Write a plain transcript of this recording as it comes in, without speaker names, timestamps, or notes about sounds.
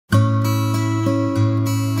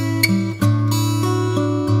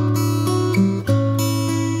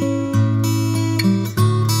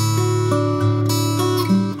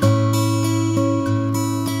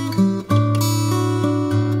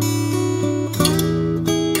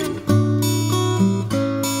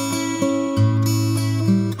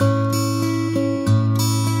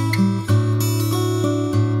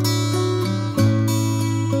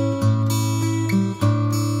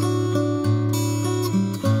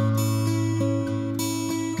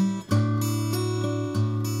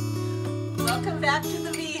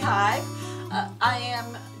archive. I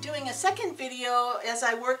am doing a second video as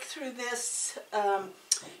I work through this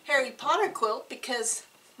Harry Potter quilt, because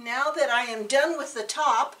now that I am done with the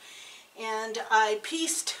top and I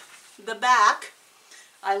pieced the back,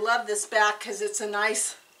 I love this back because it's a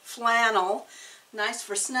nice flannel, nice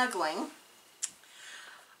for snuggling.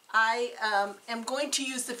 I am going to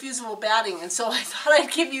use the fusible batting, and so I thought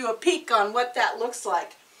I'd give you a peek on what that looks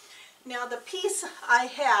like. Now the piece I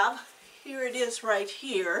have, here it is right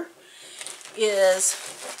here, is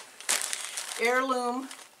heirloom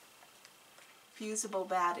fusible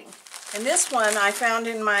batting. And this one I found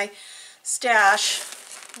in my stash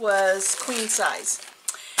was queen size.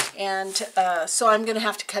 And so I'm going to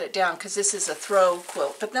have to cut it down because this is a throw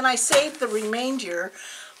quilt. But then I saved the remainder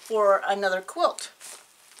for another quilt.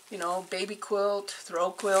 You know, baby quilt,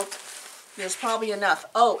 throw quilt. There's probably enough.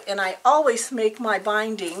 Oh, and I always make my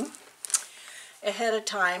binding ahead of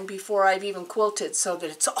time before I've even quilted so that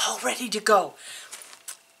it's all ready to go.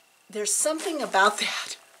 There's something about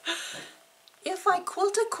that. If I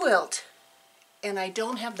quilt a quilt and I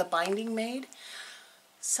don't have the binding made,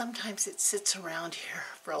 sometimes it sits around here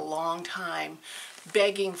for a long time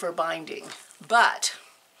begging for binding. But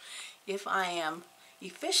if I am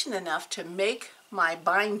efficient enough to make my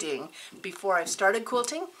binding before I've started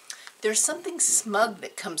quilting, there's something smug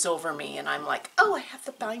that comes over me, and I'm like, oh, I have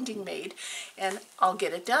the binding made, and I'll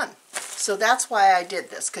get it done. So that's why I did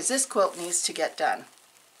this, because this quilt needs to get done.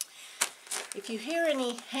 If you hear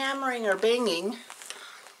any hammering or banging,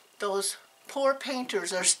 those poor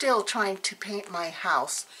painters are still trying to paint my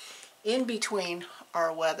house in between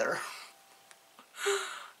our weather.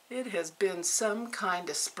 It has been some kind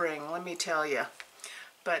of spring, let me tell you.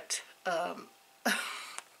 But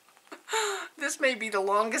this may be the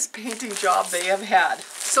longest painting job they have had.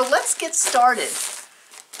 So let's get started.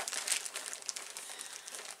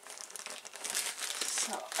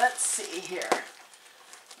 So let's see here.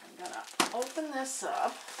 I'm going to open this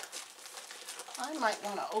up. I might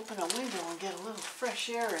want to open a window and get a little fresh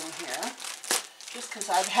air in here, just because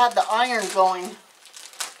I've had the iron going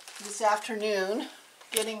this afternoon,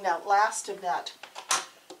 getting that last of that,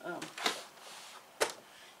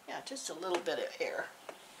 yeah, just a little bit of air.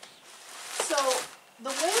 So the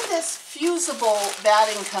way this fusible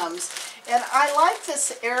batting comes, and I like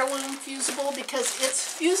this heirloom fusible because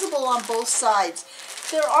it's fusible on both sides.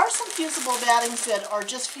 There are some fusible battings that are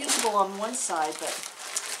just fusible on one side, but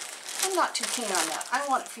I'm not too keen on that. I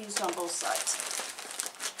want it fused on both sides.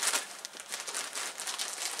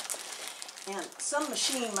 And some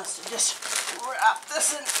machine must have just wrapped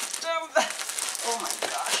this in. Oh my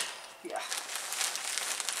gosh. Yeah.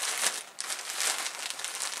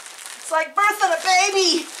 It's like birthing a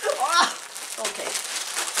baby. Oh, okay.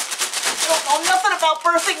 Don't know nothing about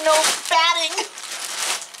birthing no batting.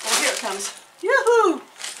 Oh, here it comes. Yoo-hoo!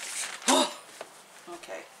 Oh.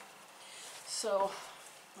 Okay. So,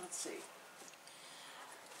 let's see.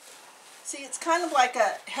 See, it's kind of like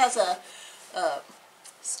has a,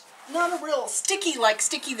 not a real sticky like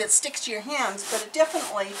sticky that sticks to your hands, but it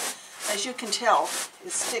definitely, as you can tell,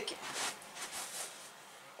 is sticky.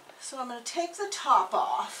 So I'm going to take the top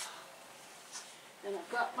off, and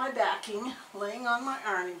I've got my backing laying on my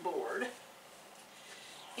ironing board,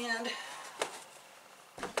 and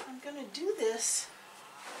I'm going to do this.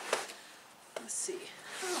 Let's see,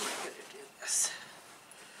 how am I going to do this?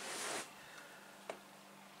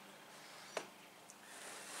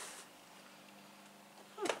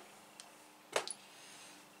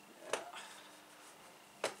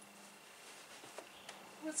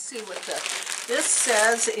 Let's see what this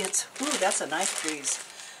says. It's, ooh, that's a nice breeze.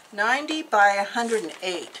 90 by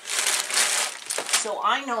 108. So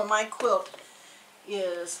I know my quilt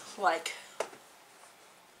is like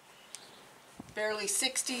barely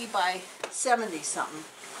 60 by 70 something.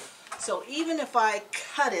 So even if I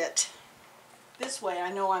cut it this way,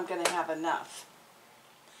 I know I'm going to have enough.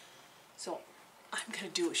 So I'm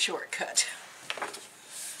going to do a shortcut.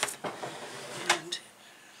 And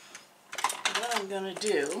what I'm going to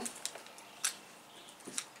do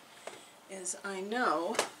is, I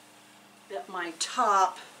know that my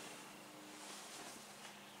top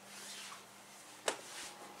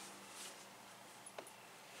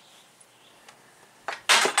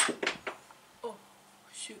oh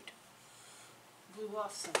shoot, blew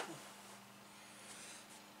off something.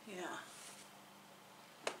 Yeah,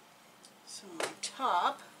 so my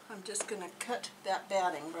top, I'm just going to cut that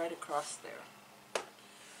batting right across there.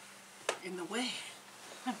 In the way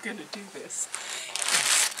I'm going to do this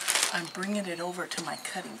is I'm bringing it over to my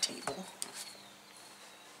cutting table.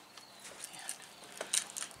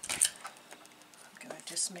 And I'm going to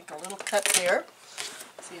just make a little cut there.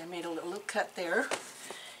 See, I made a little cut there.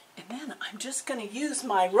 then I'm just going to use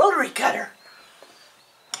my rotary cutter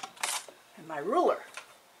and my ruler.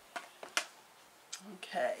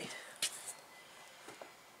 Okay.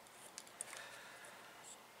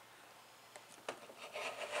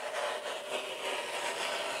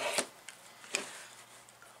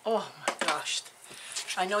 Oh my gosh.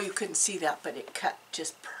 I know you couldn't see that, but it cut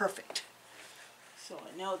just perfect. So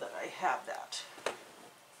I know that I have that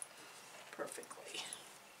perfectly.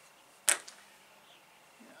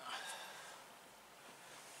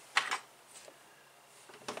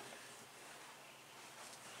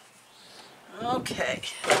 Okay,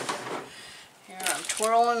 here I'm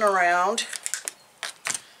twirling around.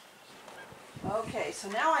 Okay, so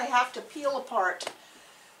now I have to peel apart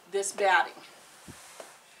this batting.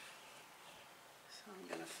 So I'm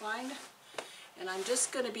going to find, and I'm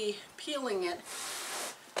just going to be peeling it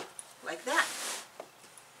like that.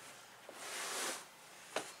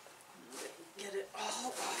 Get it all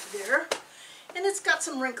off there. And it's got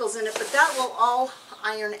some wrinkles in it, but that will all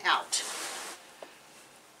iron out.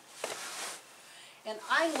 And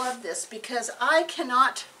I love this because I'm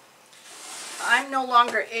no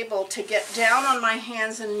longer able to get down on my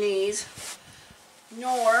hands and knees,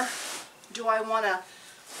 nor do I want to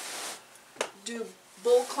do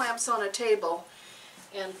bull clamps on a table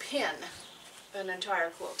and pin an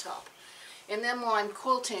entire quilt top. And then while I'm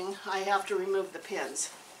quilting, I have to remove the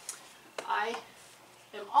pins. I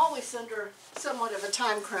am always under somewhat of a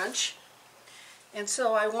time crunch, and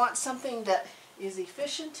so I want something that is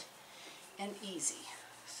efficient and easy.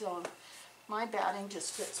 So my batting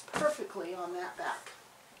just fits perfectly on that back.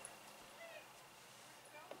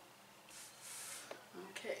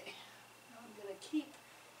 Okay, I'm going to keep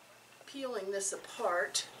peeling this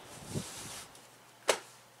apart.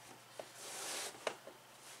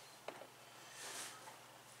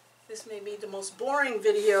 This may be the most boring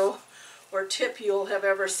video or tip you'll have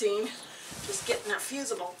ever seen, just getting a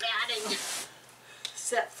fusible batting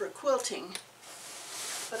set for quilting.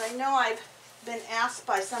 But I know I've been asked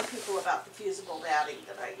by some people about the fusible batting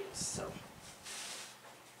that I use, so.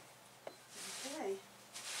 Okay.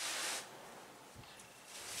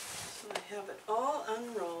 So I have it all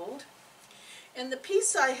unrolled. And the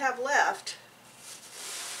piece I have left,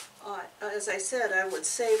 as I said, I would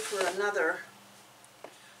save for another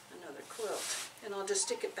quilt. And I'll just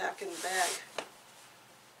stick it back in the bag.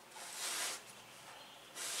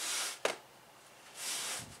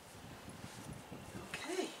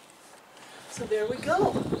 So there we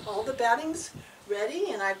go. All the batting's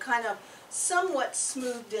ready, and I've kind of somewhat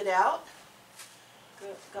smoothed it out.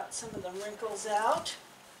 Got some of the wrinkles out.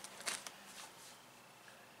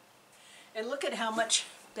 And look at how much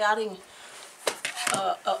batting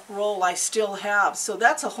roll I still have. So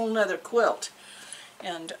that's a whole nother quilt.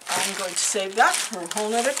 And I'm going to save that for a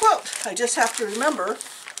whole nother quilt. I just have to remember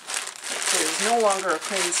that there's no longer a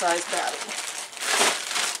queen size batting.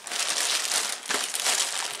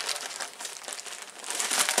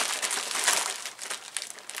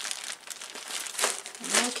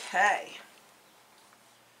 Okay,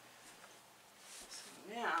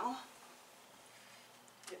 so now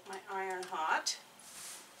get my iron hot.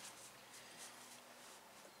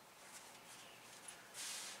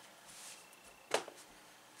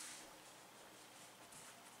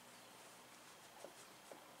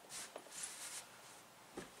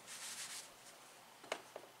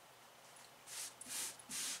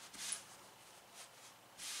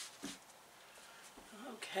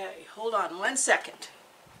 Okay, hold on 1 second.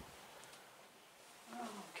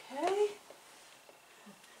 Okay,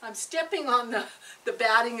 I'm stepping on the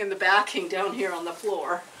batting and the backing down here on the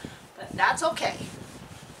floor, but that's okay.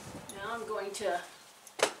 Now I'm going to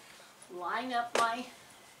line up my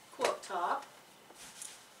quilt top.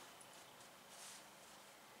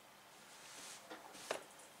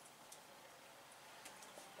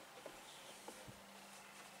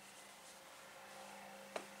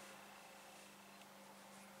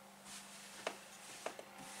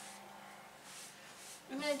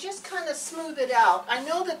 And I just kind of smooth it out. I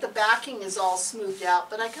know that the backing is all smoothed out,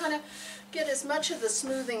 but I kind of get as much of the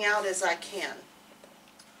smoothing out as I can.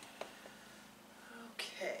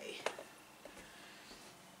 Okay.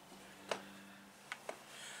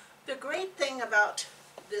 The great thing about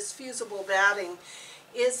this fusible batting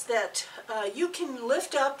is that you can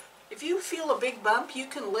lift up, if you feel a big bump, you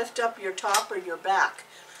can lift up your top or your back.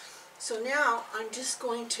 So now I'm just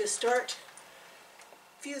going to start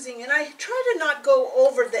fusing, and I try to not go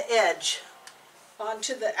over the edge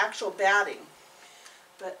onto the actual batting,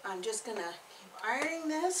 but I'm just going to keep ironing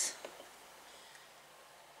this.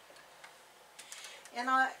 And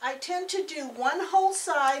I tend to do one whole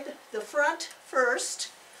side, the front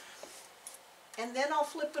first, and then I'll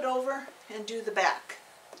flip it over and do the back.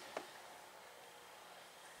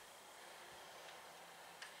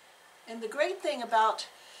 And the great thing about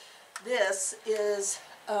this is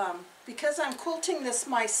because I'm quilting this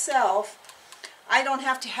myself, I don't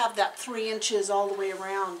have to have that 3 inches all the way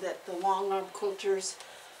around that the long arm quilters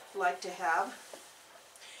like to have.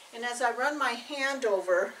 And as I run my hand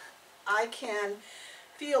over, I can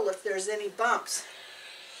feel if there's any bumps.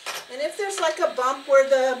 And if there's like a bump where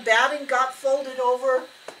the batting got folded over,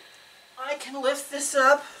 I can lift this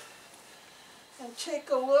up and take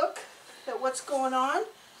a look at what's going on.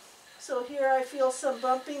 So here I feel some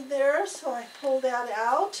bumping there, so I pull that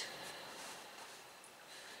out.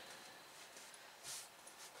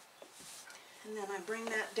 And then I bring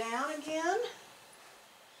that down again.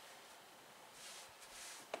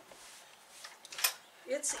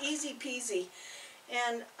 It's easy peasy.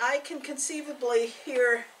 And I can conceivably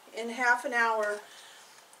here in half an hour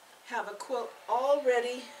have a quilt all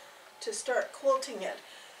ready to start quilting it.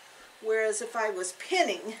 Whereas if I was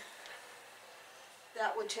pinning,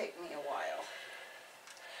 that would take me a while.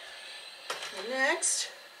 And next,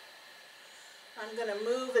 I'm going to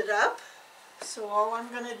move it up. So all I'm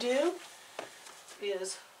going to do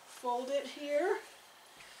is fold it here.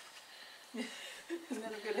 And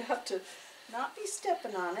then I'm going to have to not be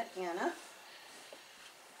stepping on it, Anna.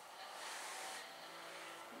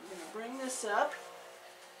 I'm going to bring this up.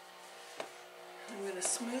 I'm going to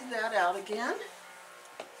smooth that out again.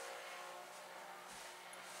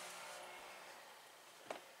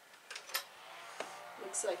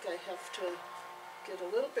 Looks like I have to get a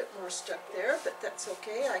little bit more stuck there, but that's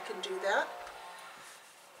okay, I can do that.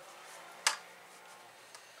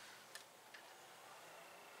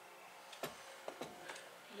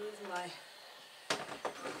 Move my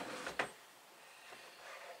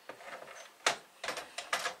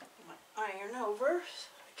iron over so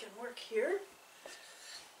I can work here.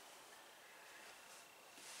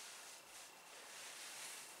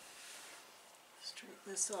 Straighten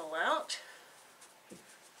this all out.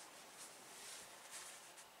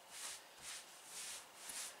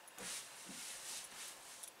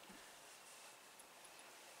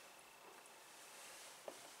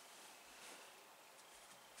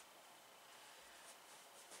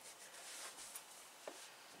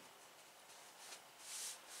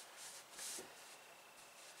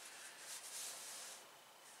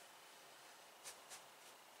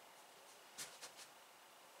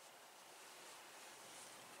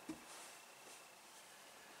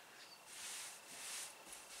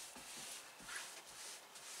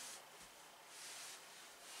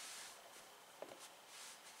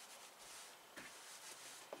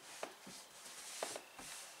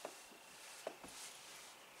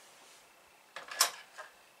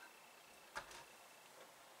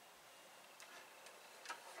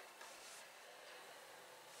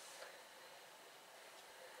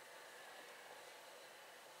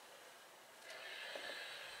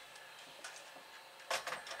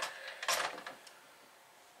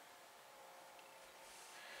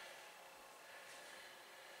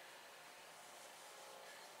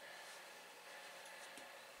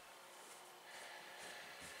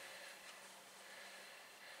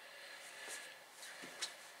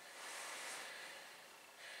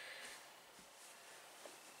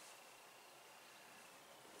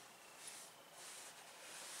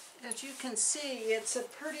 As you can see, it's a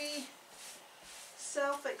pretty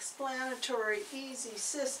self-explanatory, easy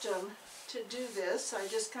system to do this. I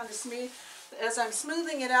just kind of smooth, as I'm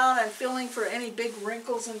smoothing it out, I'm feeling for any big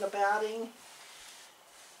wrinkles in the batting.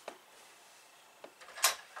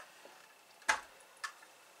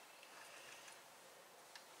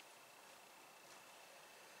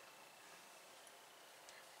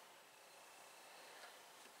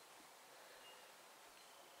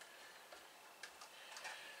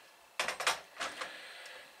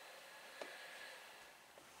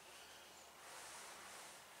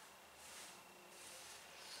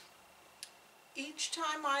 Each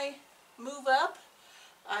time I move up,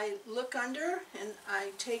 I look under and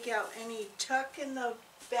I take out any tuck in the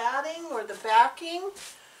batting or the backing,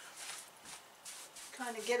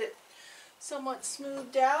 kind of get it somewhat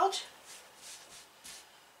smoothed out.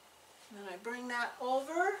 Then I bring that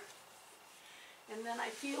over, and then I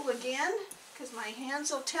feel again, because my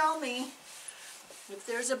hands will tell me if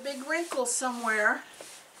there's a big wrinkle somewhere.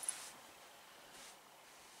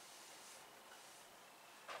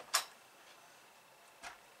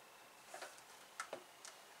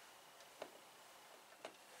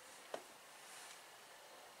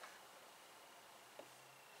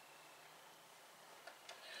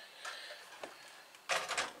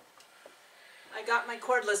 I got my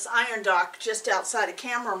cordless iron dock just outside of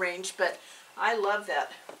camera range, but I love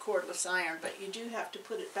that cordless iron, but you do have to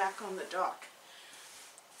put it back on the dock.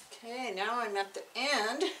 Okay, now I'm at the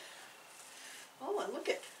end. Oh, and look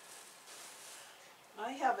at,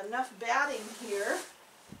 I have enough batting here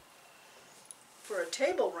for a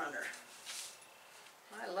table runner.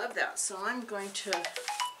 I love that, so I'm going to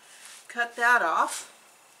cut that off.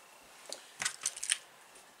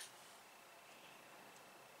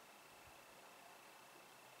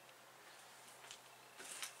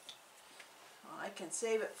 I can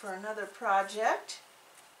save it for another project.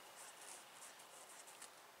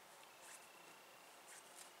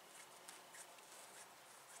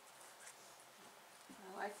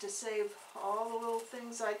 I like to save all the little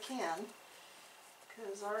things I can,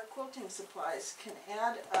 because our quilting supplies can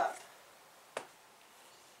add up.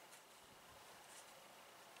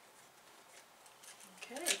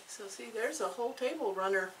 Okay, so see, there's a whole table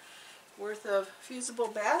runner worth of fusible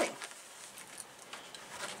batting.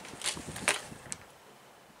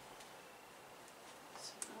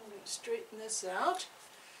 So I'm going to straighten this out.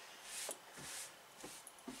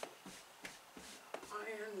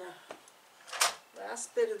 Iron the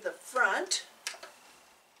last bit of the front.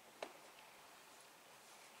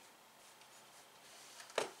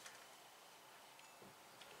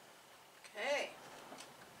 Okay.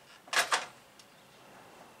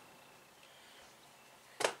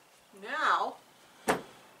 Now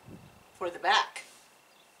for the back.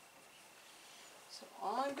 So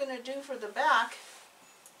all I'm going to do for the back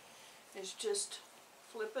is just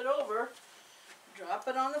flip it over, drop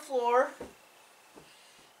it on the floor,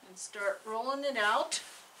 and start rolling it out.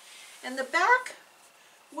 And the back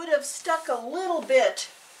would have stuck a little bit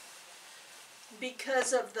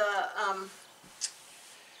because of the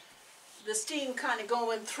steam kind of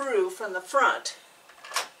going through from the front.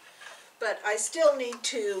 But I still need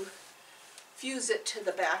to fuse it to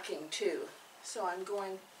the backing too. So I'm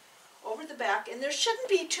going over the back, and there shouldn't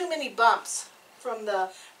be too many bumps from the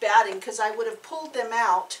batting because I would have pulled them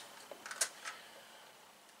out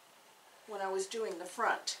when I was doing the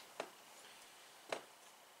front.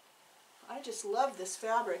 I just love this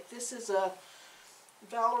fabric. This is a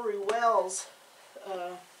Valerie Wells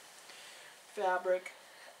fabric,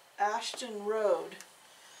 Ashton Road.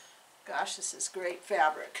 Gosh, this is great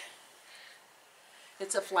fabric.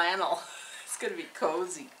 It's a flannel. It's going to be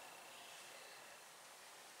cozy.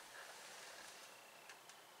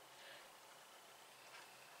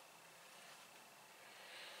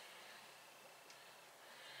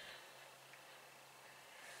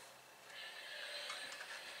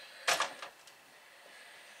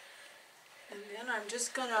 And then I'm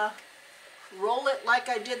just going to roll it like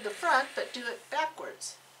I did the front, but do it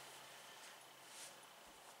backwards.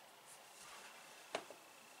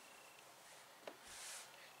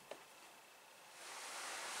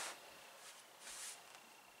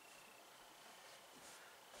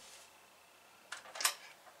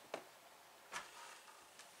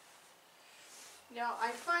 Now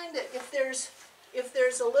I find that if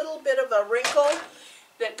there's a little bit of a wrinkle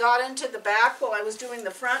that got into the back while I was doing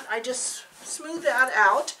the front, I just smooth that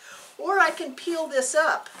out, or I can peel this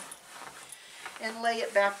up and lay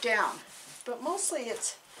it back down. But mostly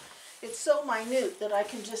it's so minute that I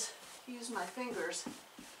can just use my fingers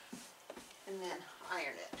and then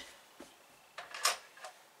iron it.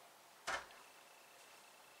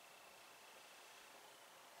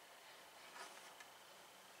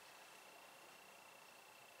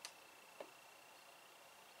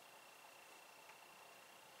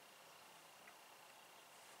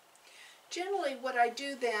 Generally what I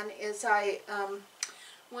do then is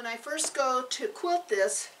when I first go to quilt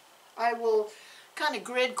this, I will kind of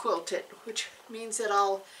grid quilt it, which means that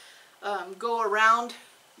I'll go around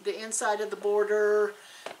the inside of the border,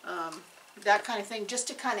 that kind of thing, just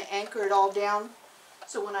to kind of anchor it all down.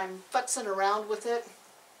 So when I'm futzing around with it,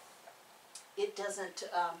 it doesn't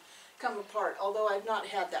come apart, although I've not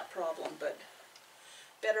had that problem, but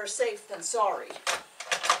better safe than sorry.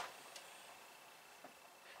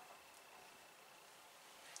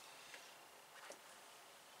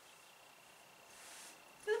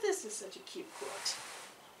 This is such a cute quilt.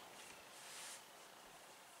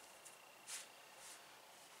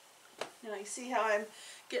 Now you see how I'm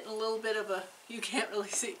getting a little bit of a, you can't really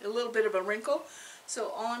see, a little bit of a wrinkle. So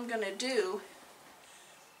all I'm going to do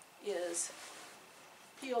is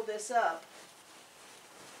peel this up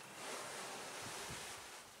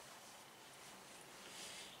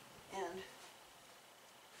and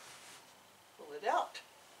pull it out.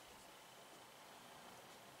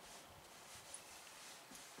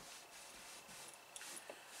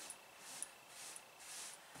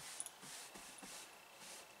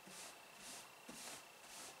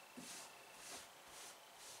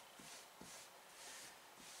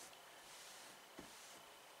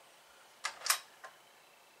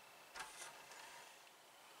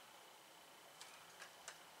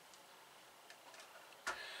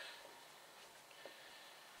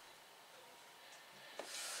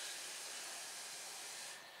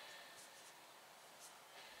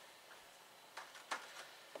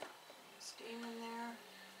 Steam in there.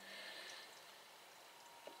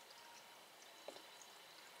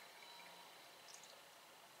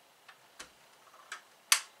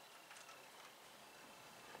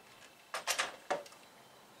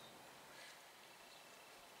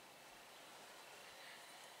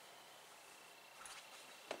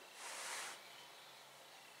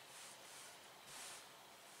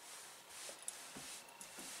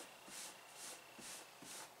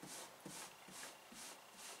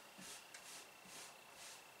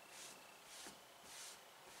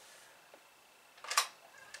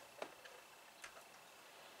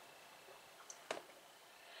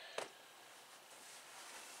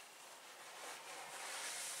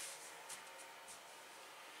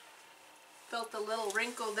 Felt a little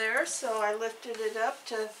wrinkle there, so I lifted it up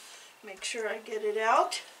to make sure I get it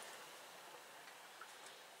out.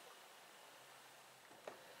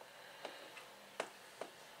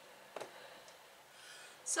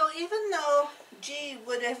 So even though G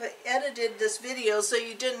would have edited this video so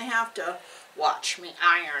you didn't have to watch me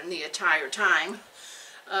iron the entire time,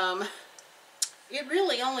 it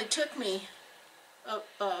really only took me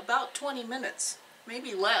about 20 minutes,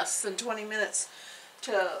 maybe less than 20 minutes,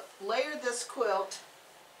 to layer this quilt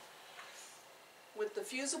with the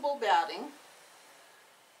fusible batting,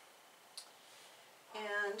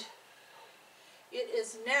 and it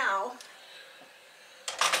is now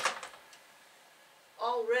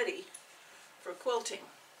all ready for quilting,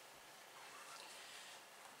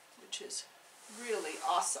 which is really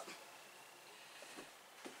awesome.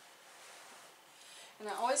 And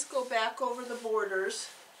I always go back over the borders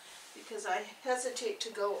because I hesitate to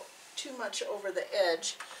go too much over the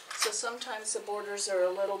edge, so sometimes the borders are a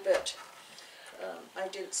little bit, I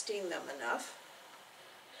didn't steam them enough.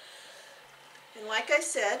 And like I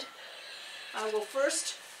said, I will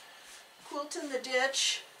first quilt in the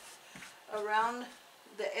ditch around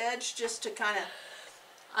the edge just to kind of,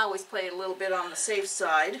 I always play a little bit on the safe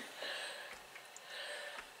side.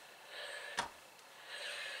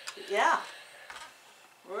 But yeah,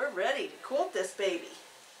 we're ready to quilt this baby.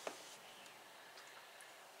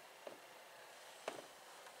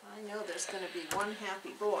 I know there's going to be one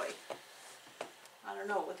happy boy. I don't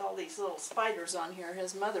know, with all these little spiders on here,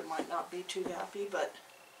 his mother might not be too happy, but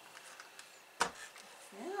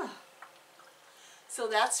yeah. So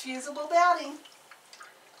that's fusible batting.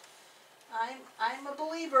 I'm a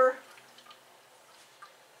believer.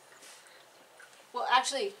 Well,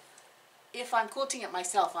 actually, if I'm quilting it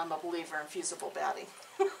myself, I'm a believer in fusible batting.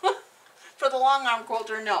 For the long arm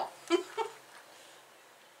quilter, no.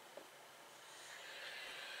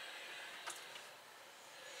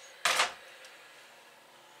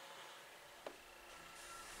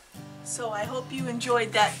 So I hope you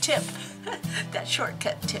enjoyed that tip, that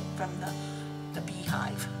shortcut tip from the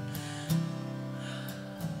beehive.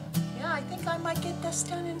 Yeah, I think I might get this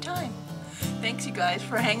done in time. Thanks you guys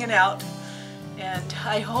for hanging out, and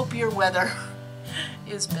I hope your weather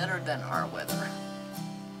is better than our weather.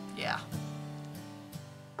 Yeah.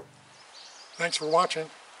 Thanks for watching.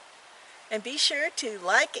 And be sure to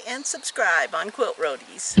like and subscribe on Quilt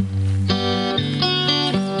Roadies.